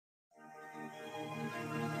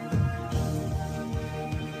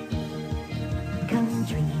Come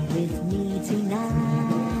dream with me tonight.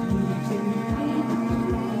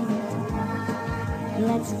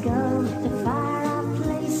 Let's go to far-off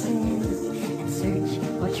places and search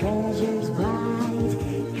for treasures bright.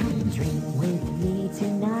 Come dream with me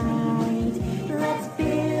tonight. Let's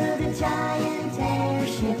build a giant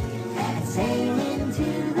airship and sail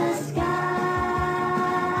into the sky.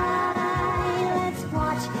 Let's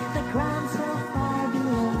watch the ground so far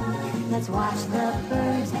below. Let's watch the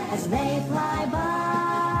birds as they fly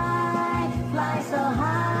by, fly so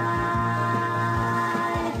high.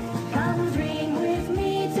 Come dream with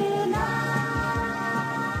me tonight.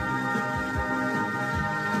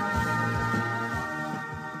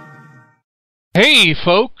 Hey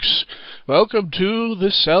folks, welcome to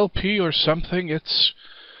this LP or something. It's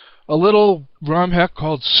a little ROM hack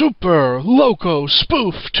called Super Loco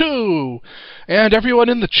Spoof 2. And everyone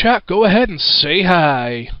in the chat, go ahead and say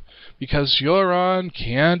hi, because you're on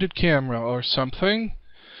candid camera or something.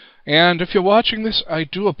 And if you're watching this, I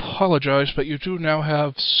do apologize, but you do now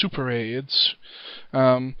have Super AIDS,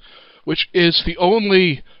 which is the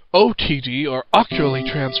only OTD, or ocularly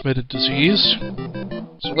transmitted disease.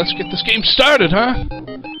 So let's get this game started, huh?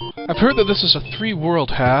 I've heard that this is a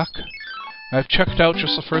 3-world hack. I've checked out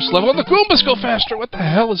just the first level, and the Goombas go faster! What the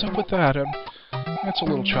hell is up with that? And that's a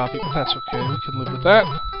little choppy, but that's okay. We can live with that.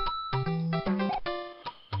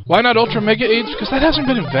 Why not Ultra Mega AIDS? Because that hasn't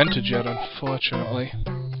been invented yet, unfortunately.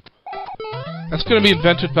 That's going to be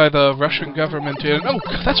invented by the Russian government in... Oh,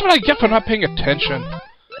 that's what I get for not paying attention.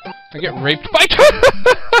 I get raped by...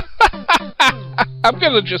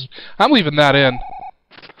 I'm leaving that in.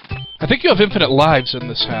 I think you have infinite lives in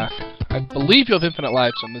this hack. I believe you have infinite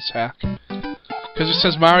lives in this hack. Because it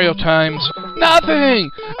says Mario times nothing!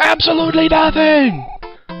 Absolutely nothing!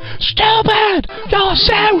 Stupid! You're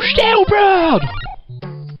so stupid!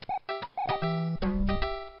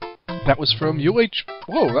 That was from UH...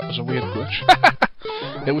 Whoa, that was a weird glitch.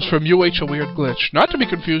 It was from UH, a weird glitch. Not to be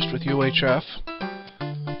confused with UHF,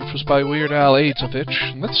 which was by Weird Al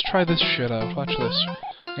Aidsovich. Let's try this shit out. Watch this.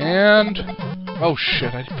 And... oh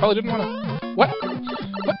shit, I probably didn't want to... What?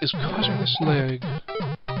 What is causing this lag?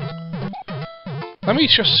 Let me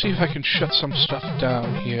just see if I can shut some stuff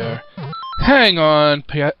down here. Hang on,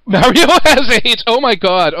 Mario has AIDS! Oh my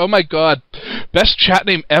god, oh my god. Best chat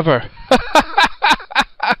name ever.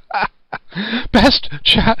 Best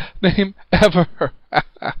chat name ever.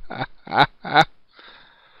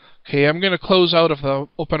 Okay, I'm gonna close out of the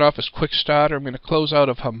OpenOffice Quick Starter. I'm gonna close out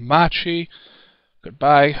of Hamachi.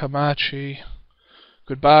 Goodbye, Hamachi.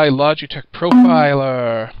 Goodbye, Logitech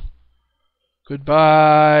Profiler.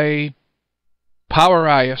 Goodbye, Power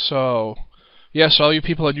ISO. Yes, all you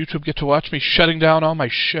people on YouTube get to watch me shutting down all my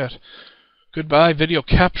shit. Goodbye, Video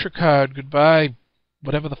Capture Card. Goodbye,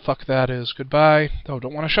 whatever the fuck that is. Goodbye. Oh,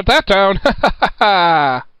 don't want to shut that down.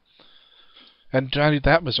 And Johnny,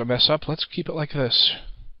 that was a mess up. Let's keep it like this.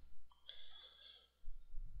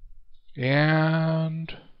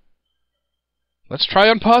 And... let's try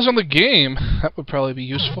unpausing the game. That would probably be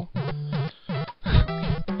useful.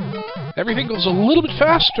 Everything goes a little bit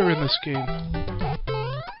faster in this game.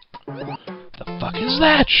 The fuck is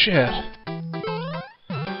that shit?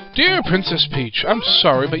 Dear Princess Peach, I'm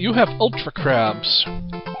sorry, but you have ultra crabs.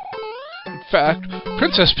 In fact,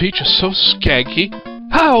 Princess Peach is so skanky.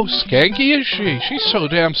 How skanky is she? She's so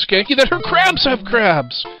damn skanky that her crabs have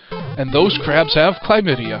crabs! And those crabs have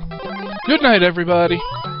chlamydia. Good night, everybody.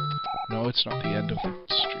 No, it's not the end of the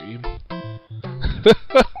stream.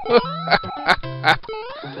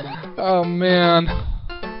 Oh, man.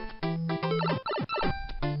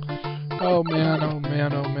 Oh, man, oh,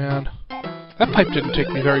 man, oh, man. That pipe didn't take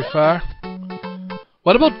me very far.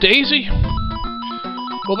 What about Daisy?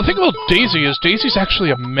 Well, the thing about Daisy is Daisy's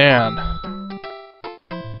actually a man.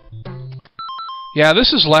 Yeah,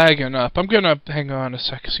 this is lagging up. I'm gonna hang on a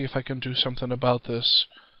sec, see if I can do something about this.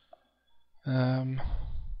 Oh,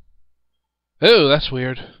 that's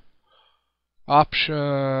weird.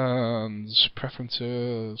 Options,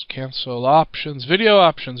 preferences, cancel, options, video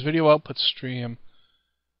output stream.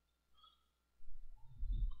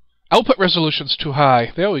 Output resolution's too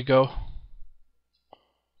high. There we go.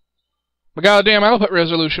 My goddamn output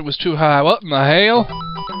resolution was too high. What in the hell?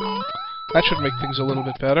 That should make things a little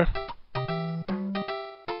bit better.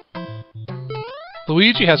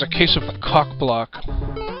 Luigi has a case of the cock block.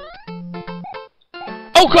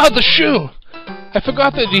 Oh god, the shoe! I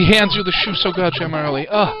forgot that he hands you the shoe so goddamn early.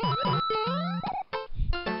 Ugh.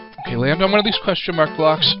 Okay, land on one of these question mark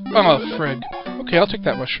blocks. Oh, frig. Okay, I'll take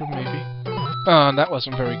that mushroom, maybe. Oh, that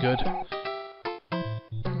wasn't very good.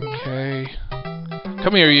 Okay.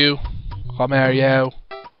 Come here, you. Come here, you.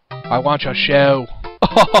 I want your shoe.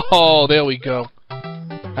 Oh, there we go.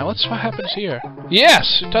 Now let's see what happens here.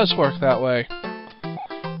 Yes! It does work that way.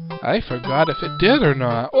 I forgot if it did or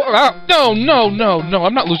not. Oh, no, no, no, no.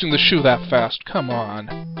 I'm not losing the shoe that fast. Come on.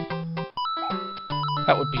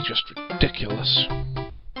 That would be just ridiculous.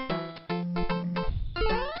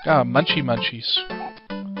 Ah, munchy munchies.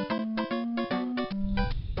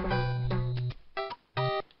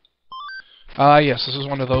 Ah, yes, this is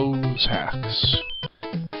one of those hacks.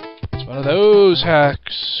 It's one of those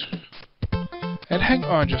hacks. And hang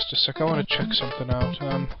on just a sec, I want to check something out.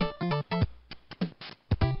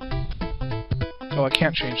 Oh, I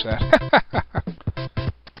can't change that.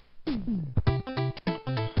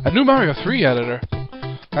 A new Mario 3 editor.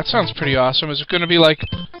 That sounds pretty awesome. Is it going to be, like,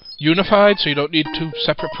 unified, so you don't need two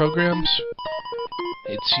separate programs?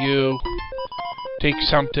 It's you. Take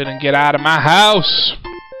something and get out of my house!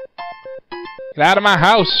 Get out of my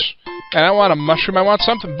house! I don't want a mushroom, I want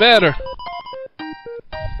something better!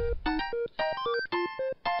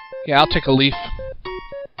 Yeah, I'll take a leaf.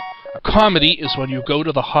 A comedy is when you go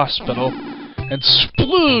to the hospital and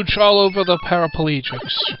splooge all over the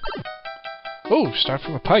paraplegics. Oh, start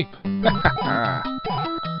from a pipe.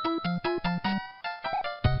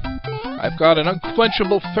 I've got an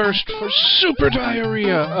unquenchable thirst for super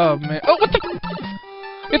diarrhea. Oh, man. Oh, what the...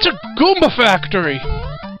 It's a Goomba factory!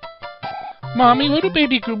 Mommy, where do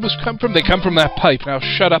baby Goombas come from? They come from that pipe. Now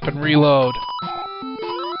shut up and reload.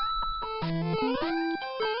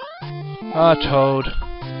 Ah, Toad.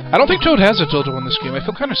 I don't think Toad has a dildo in this game. I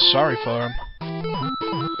feel kind of sorry for him.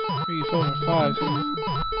 3, 4, 5.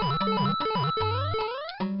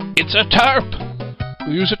 It's a tarp!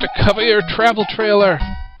 We'll use it to cover your travel trailer.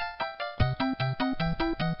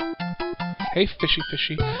 Hey, fishy,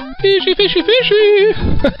 fishy. Fishy, fishy, fishy!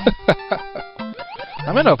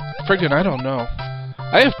 I'm in a friggin' I don't know.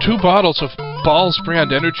 I have 2 bottles of Balls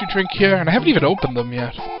brand energy drink here, and I haven't even opened them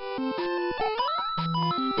yet.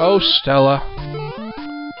 Oh, Stella.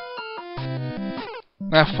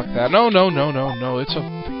 Ah, fuck that. No, no, no, no, no. It's a...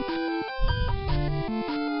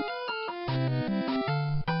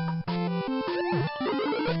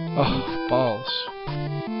 Oh, balls.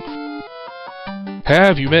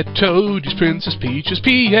 Have you met Toad? He's Princess Peach's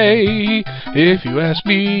PA. If you ask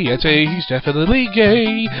me, I'd say he's definitely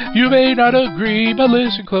gay. You may not agree, but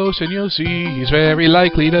listen close and you'll see he's very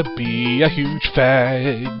likely to be a huge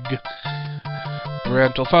fag.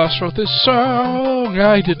 Brental Floss wrote this song.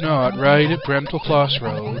 I did not write it. Brental Floss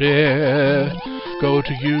wrote it. Go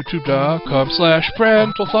to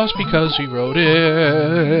youtube.com/BrentalFloss because he wrote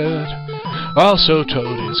it. Also,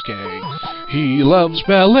 Toad is gay. He loves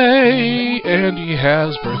ballet, and he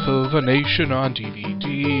has Birth of a Nation on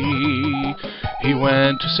DVD. He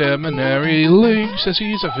went to seminary. Link says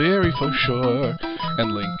he's a very for sure,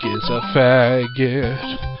 and Link is a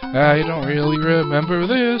faggot. I don't really remember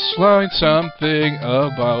this line, something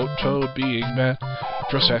about Toad being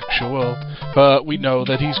metrosexual, but we know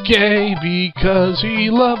that he's gay because he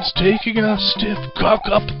loves taking a stiff cock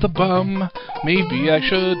up the bum. Maybe I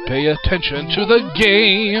should pay attention to the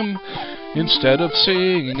game instead of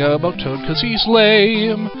singing about Toad cause he's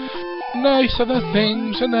lame. Nice are the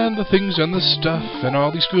things, and then the things and the stuff, and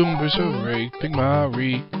all these Goombas are raping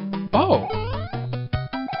Marie. Oh!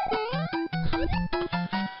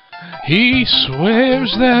 He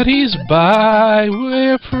swears that he's bi,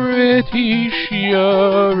 we're pretty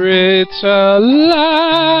sure it's a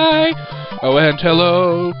lie. Oh, and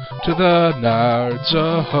hello to the nards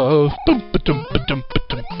of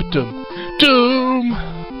Doom.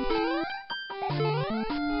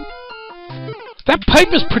 That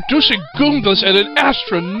pipe is producing Goombas at an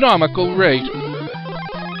astronomical rate.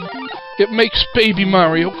 It makes Baby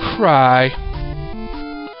Mario cry.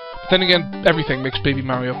 But then again, everything makes Baby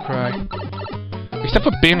Mario cry. Except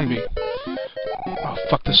for Bambi. Oh,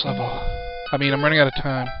 fuck this level. I mean, I'm running out of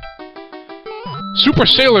time. Super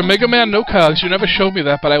Sailor, Mega Man, no cogs. You never showed me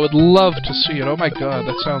that, but I would love to see it. Oh my god,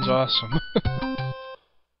 that sounds awesome.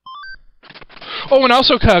 Oh, and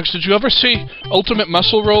also, cogs, did you ever see Ultimate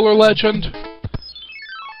Muscle Roller Legend?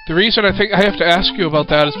 The reason I think I have to ask you about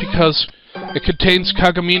that is because it contains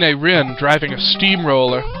Kagamine Rin driving a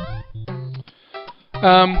steamroller.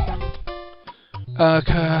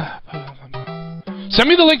 Send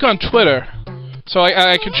me the link on Twitter, so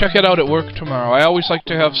I can check it out at work tomorrow. I always like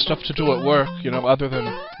to have stuff to do at work, you know, other than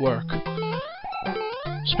work.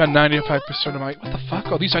 Spend 95% of my... What the fuck?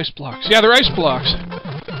 Oh, these ice blocks. Yeah, they're ice blocks.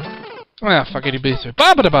 Ah, fuckity beater.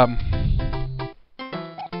 Ba-ba-da-bum.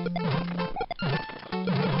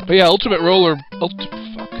 But yeah, Ultimate Roller... Fuck.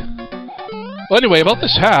 Well, anyway, about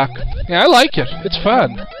this hack. Yeah, I like it. It's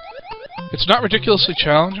fun. It's not ridiculously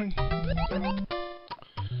challenging.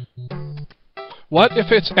 What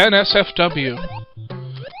if it's NSFW?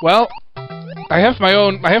 Well, I have my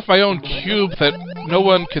own cube that no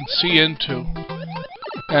one can see into.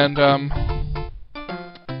 And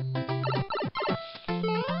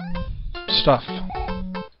stuff.